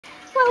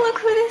Oh,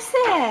 look who this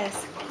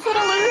is. It's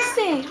little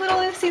Lucy. Little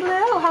Lucy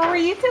Lou. How are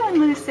you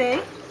doing,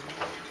 Lucy?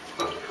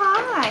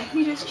 Hi.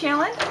 You just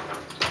chilling?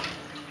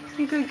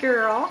 You good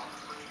girl.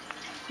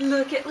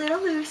 Look at little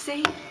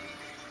Lucy.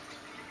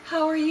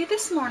 How are you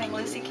this morning?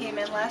 Lucy came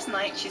in last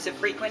night. She's a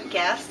frequent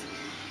guest.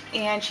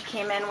 And she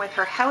came in with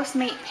her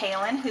housemate,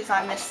 Palin, who's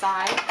on this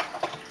side.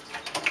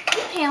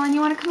 Hey, Palin,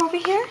 you want to come over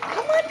here?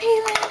 Come on,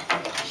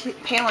 Palin.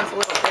 Palin's a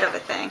little bit of a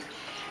thing.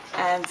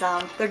 And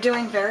they're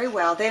doing very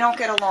well. They don't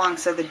get along,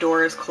 so the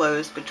door is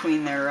closed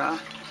between their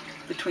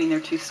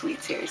two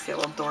suites here. You see the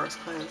little door is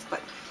closed.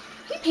 But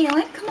hey,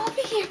 Palin, come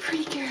over here,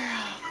 pretty girl.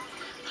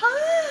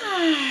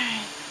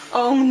 Hi.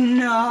 Oh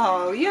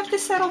no, you have to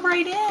settle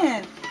right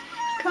in.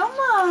 Come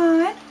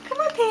on,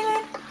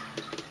 Palin.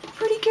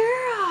 Pretty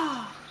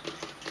girl.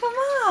 Come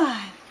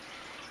on.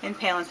 And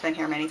Palin's been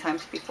here many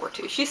times before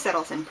too. She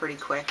settles in pretty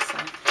quick. So,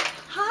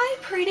 hi,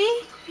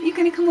 pretty. You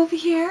gonna come over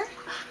here?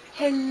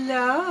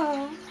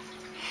 Hello.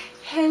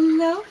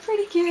 Hello,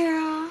 pretty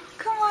girl.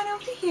 Come on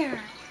over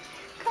here.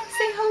 Come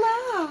say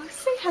hello.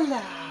 Say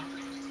hello.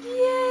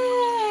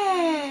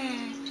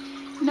 Yay.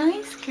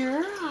 Nice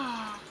girl.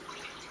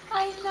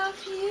 I love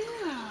you.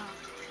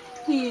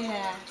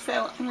 Yeah,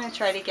 so I'm going to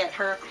try to get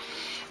her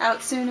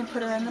out soon and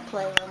put her in the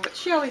playroom. But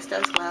she always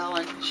does well,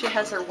 and she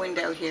has her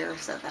window here,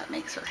 so that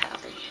makes her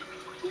happy.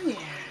 Yeah.